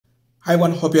Hi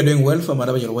everyone, hope you're doing well from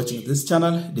wherever you're watching this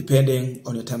channel, depending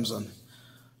on your time zone.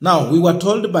 Now, we were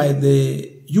told by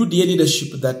the UDA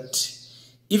leadership that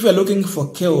if you're looking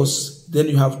for chaos, then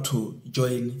you have to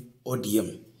join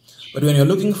ODM. But when you're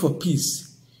looking for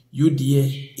peace,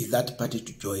 UDA is that party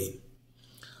to join.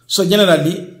 So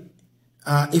generally,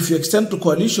 if you extend to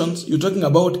coalitions, you're talking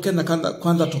about Kenya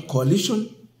Kwanza to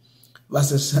coalition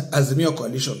versus Azimio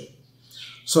coalition.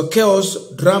 So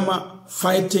chaos, drama,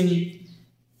 fighting,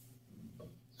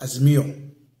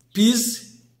 Azimio.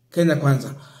 Peace, Kenya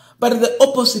Kwanza. But the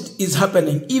opposite is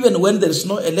happening. Even when there is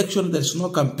no election, there is no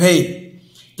campaign.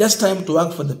 Just time to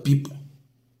work for the people.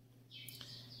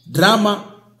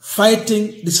 Drama,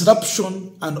 fighting,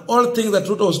 disruption, and all things that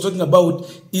Ruto was talking about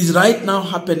is right now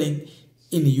happening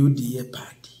in UDA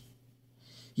party.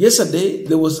 Yesterday,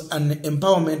 there was an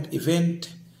empowerment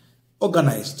event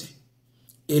organized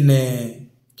in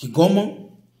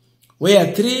Kigoma,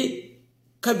 where 3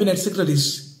 cabinet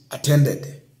secretaries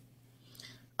attended.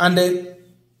 And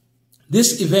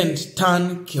this event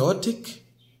turned chaotic.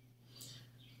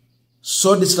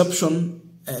 So disruption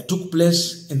took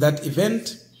place in that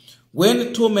event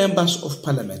when 2 members of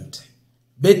parliament,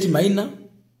 Betty Maina,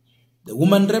 the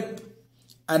woman rep,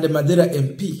 and the Madera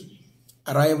MP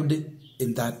arrived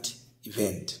in that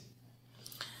event.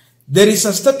 There is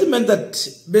a statement that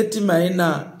Betty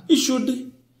Maina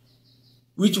issued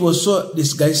which was so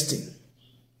disgusting.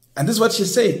 And this is what she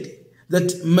said,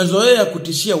 that mmezoea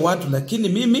kutishia watu lakini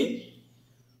mimi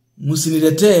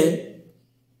musiniletee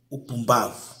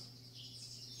upumbavu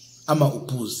ama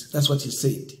upuzi. That's what she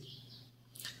said.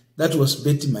 That was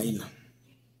Betty Maina.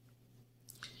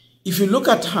 If you look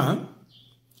at her,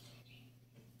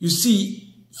 you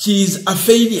see she is a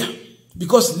failure,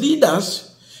 because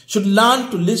leaders should learn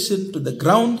to listen to the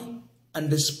ground and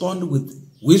respond with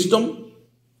wisdom,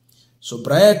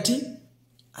 sobriety,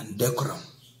 and decorum.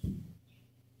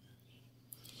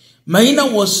 Maina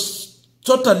was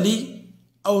totally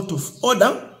out of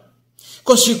order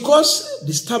because she caused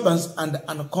disturbance and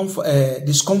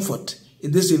discomfort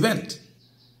in this event.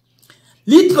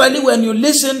 Literally, when you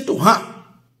listen to her,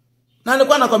 na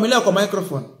alikuwa anakwamilia kwa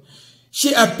microphone,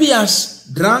 she appears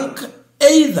drunk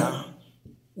either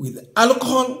with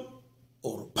alcohol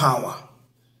or power.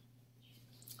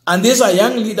 And these are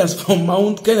young leaders from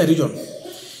Mount Kenya region.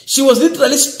 She was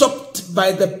literally stopped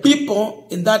by the people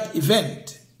in that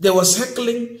event. There was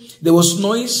heckling, there was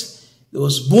noise, there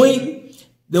was booing,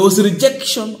 there was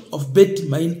rejection of Betty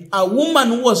Maina, a woman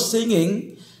who was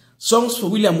singing songs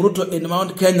for William Ruto in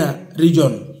Mount Kenya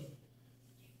region,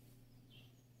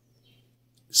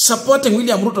 supporting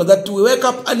William Ruto, that we wake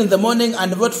up early in the morning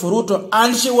and vote for Ruto,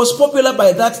 and she was popular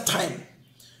by that time.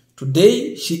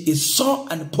 Today, she is so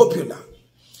unpopular.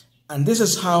 And this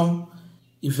is how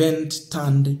event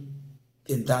turned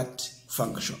in that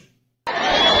function.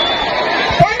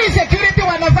 Kwani security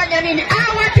wanafanya nini?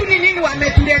 Watu ni nini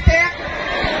wametuletea?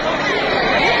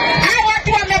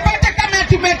 Watu wamepata kama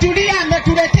tumetulia,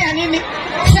 ametuletea nini?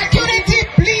 Security,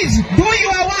 please do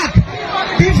your work.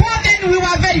 Before then we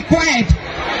were very quiet.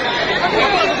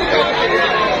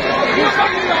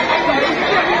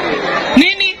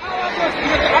 Nini?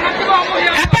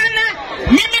 Hapana,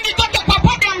 mimi nitoke kwa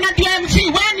podium na DMC,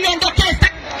 wewe niondoke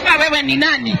sasa, wewe ni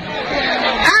nani?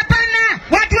 Hapana,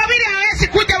 watu wawili hawezi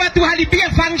kuja watu halibie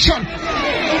function.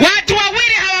 Watu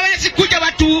wawili hawezi kuja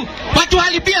watu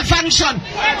halibie function.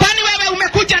 Kwani wewe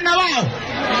umekuja na wao?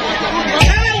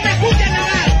 Wewe umekuja na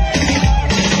wao.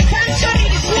 Function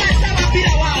ilikuwa sawa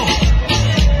bila wao.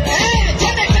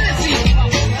 Twende kazi.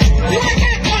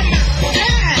 Uweke koma.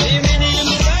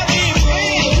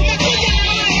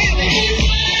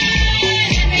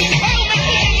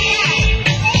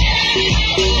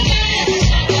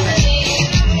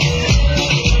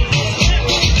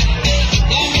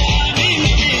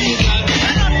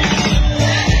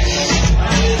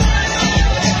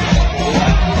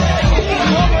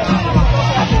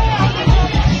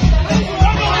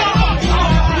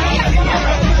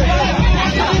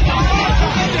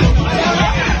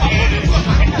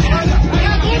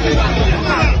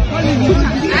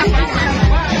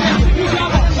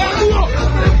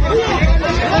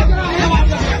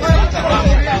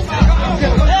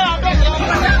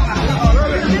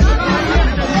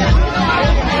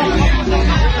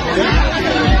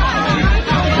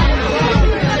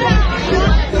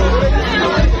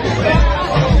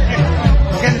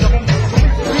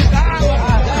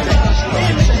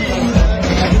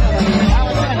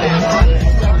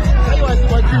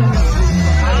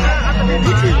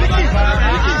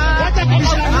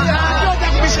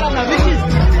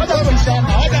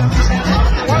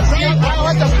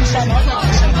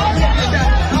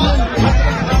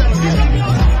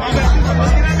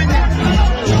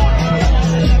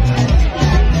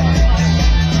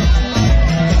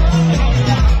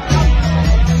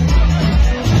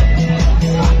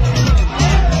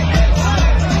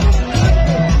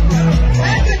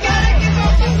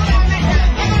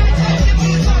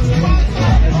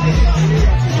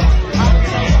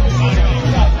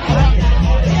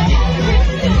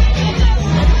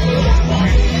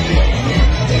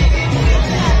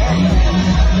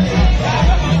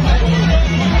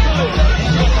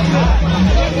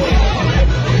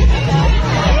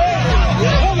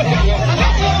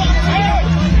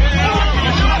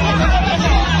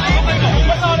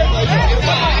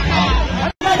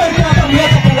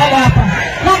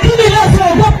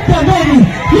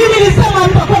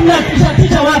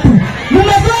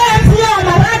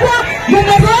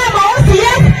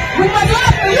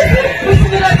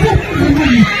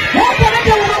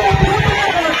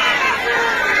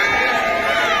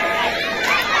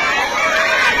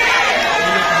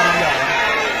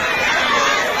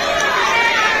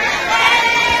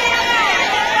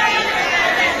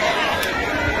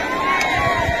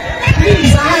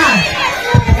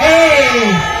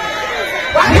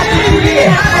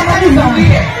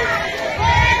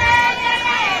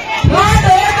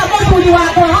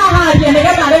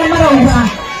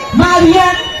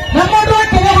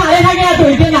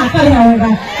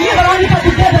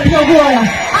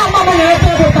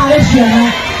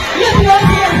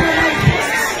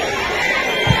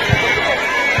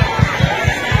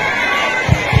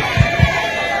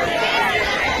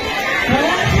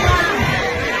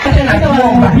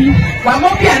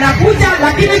 Wamopi anakuja,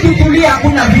 lakini tutulie,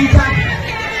 hakuna vita.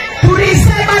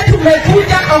 Tulisema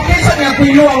tumekuja occasion ya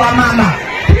kuinua wamama.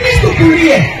 Please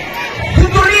tutulie.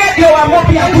 Tutulie ndio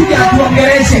Wamopi akuja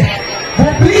atuongeleshe.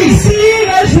 Please.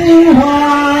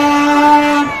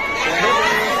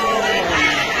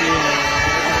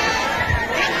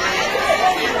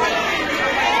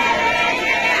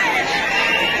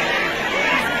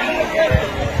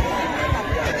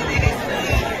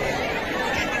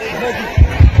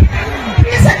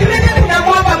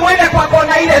 Tunamwomba mwende kwa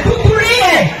kona ile,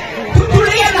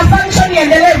 tutulie na function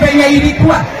iendelee venye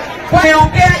ilikuwa.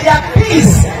 Wameongea ya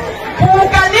peace,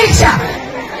 kuunganisha.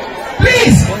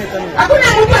 Please, hakuna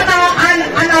mtu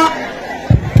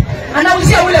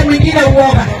anauzia ule mwingine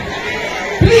uoga.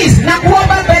 Please, na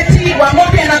kuomba Betty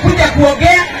Wamopi anakuja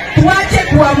kuongea, tuache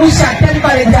kuamsha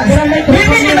temperature.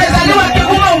 Mimi nimezaliwa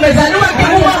Kigoma, umezaliwa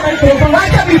Kigoma,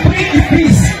 wacha we preach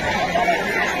peace.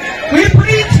 We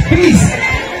preach peace.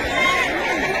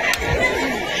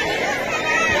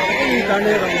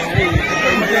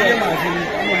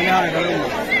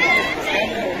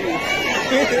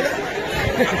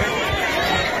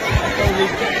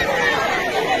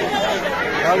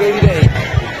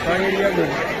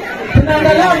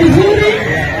 Tunaendelea vizuri.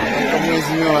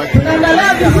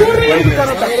 Tunaendelea vizuri.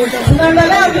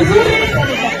 Tunaendelea vizuri.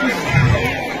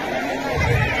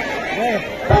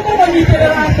 Kama mjitera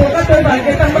wako kato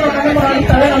bangeta mbona kama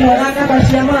mwanitawala Murang'a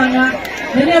basi ya Murang'a.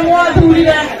 Nene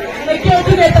mwathurire nikio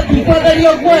tugeta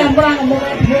kikotherio gwoya Murang'a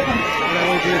Murang'a.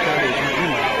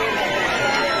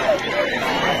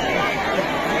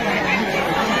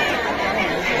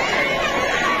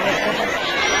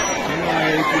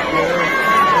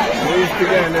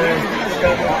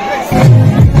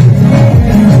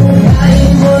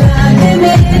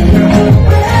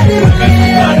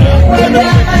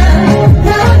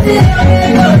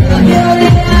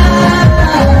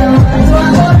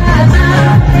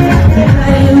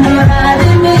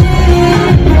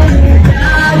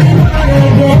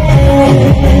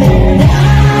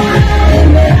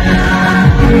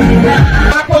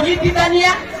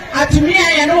 Atumia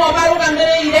ya no abaruga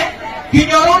mereire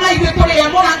kinyorona igwetore ya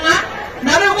Murang'a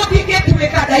na rego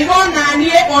tiketweka daigona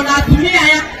nie ona atumia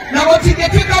ya na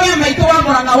gotiketweka we maito wa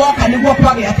Murang'a woka niguo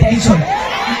kwage attention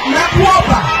na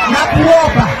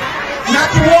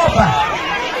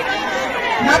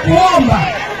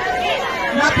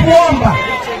kuomba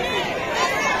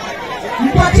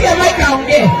mpatie mic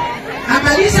aongee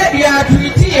amalize dia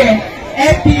tuitie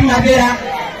MP Magera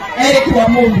Eric wa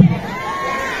Mungu.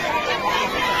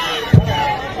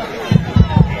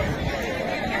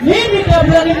 Mimi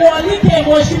kabla nimwalike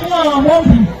mheshimiwa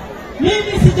Wamopi,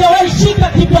 mimi sijawahi shika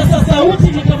kipaza sauti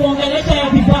nikamwongelesha ya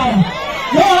vibaya.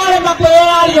 Leo wale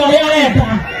makoyo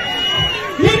aliyoleta.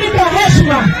 Mimi kwa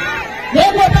heshima,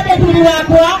 leo kama tuli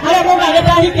wako, haya Mungu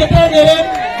aleta hiketendele,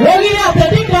 wengine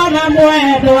atadika na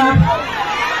mwedo.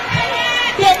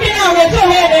 Kekina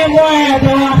wezohele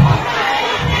mwedo.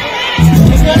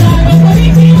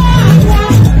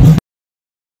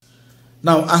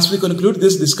 Now, as we conclude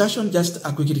this discussion, just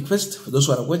a quick request for those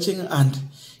who are watching and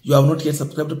you have not yet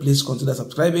subscribed, please consider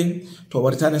subscribing. To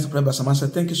our returning subscribers, Samasa,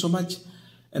 thank you so much.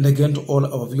 And again, to all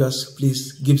our viewers,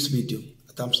 please give this video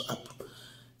a thumbs up.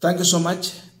 Thank you so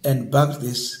much, and back to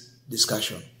this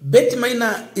discussion. Betty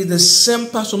Maina is the same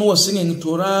person who was singing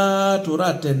Torah,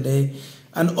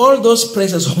 and all those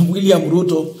praises of William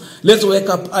Ruto. Let's wake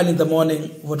up early in the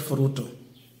morning, vote for Ruto.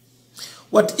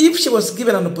 What if she was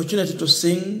given an opportunity to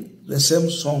sing the same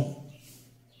song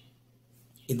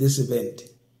in this event?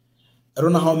 I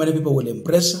don't know how many people will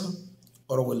impress her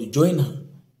or will join her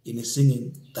in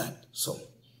singing that song.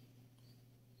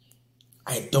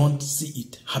 I don't see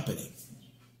it happening.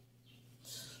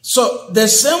 So the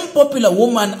same popular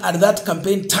woman at that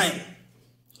campaign time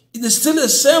is still the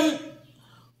same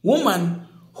woman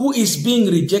who is being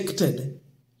rejected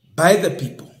by the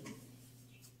people.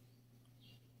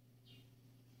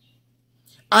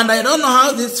 And I don't know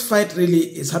how this fight really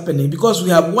is happening because we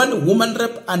have one woman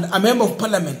rep and a member of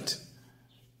parliament.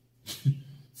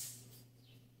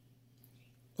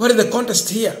 What is the contest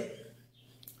here?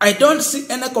 I don't see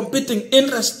any competing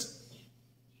interest.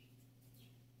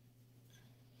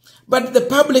 But the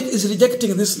public is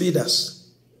rejecting these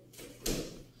leaders.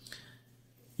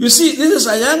 You see, this is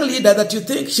a young leader that you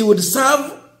think she would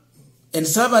serve and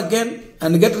serve again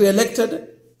and get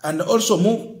re-elected and also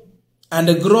move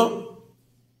and grow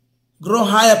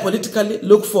higher politically,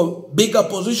 look for bigger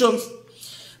positions.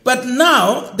 But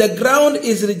now the ground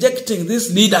is rejecting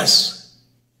these leaders.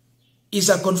 It's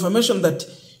a confirmation that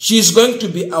she is going to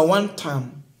be a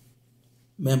one-term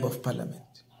member of parliament.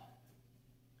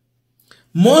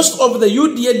 Most of the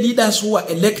UDA leaders who are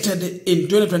elected in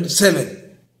 2027,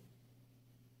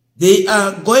 they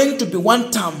are going to be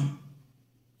one-term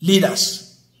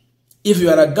leaders. If you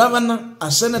are a governor,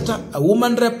 a senator, a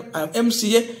woman rep, an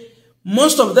MCA,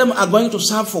 most of them are going to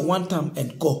serve for one term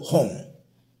and go home.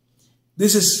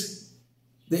 This is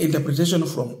the interpretation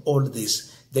from all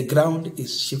this. The ground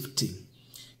is shifting.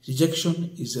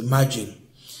 Rejection is emerging.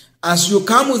 As you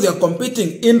come with your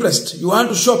competing interest, you want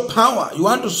to show power. You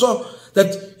want to show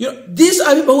that, these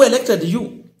are people who elected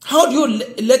you. How do you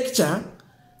lecture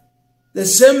the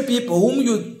same people whom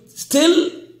you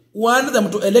still want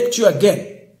them to elect you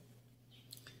again?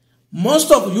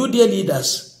 Most of UDA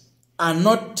leaders are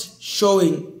not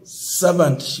showing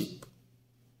servantship.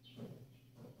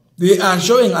 They are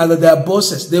showing either their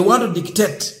bosses. They want to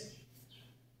dictate.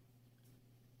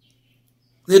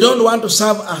 They don't want to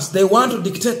serve us. They want to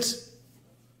dictate.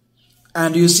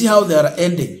 And you see how they are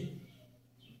ending.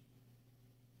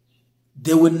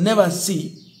 They will never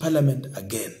see parliament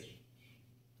again.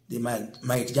 They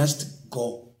might just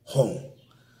go home.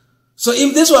 So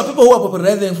if these were people who are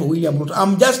popularizing for William Ruto,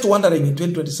 I'm just wondering in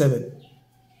 2027,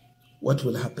 what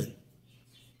will happen?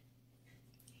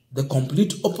 The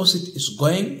complete opposite is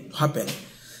going to happen.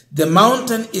 The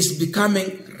mountain is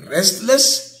becoming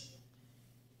restless.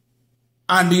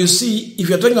 And you see, if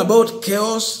you're talking about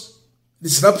chaos,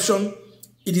 disruption,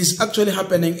 it is actually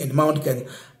happening in Mount Kenya.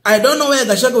 I don't know where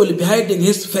Gachagua will be hiding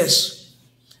his face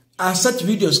as such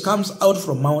videos comes out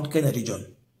from Mount Kenya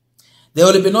region. There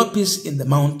will be no peace in the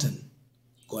mountain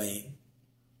going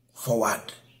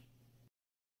forward.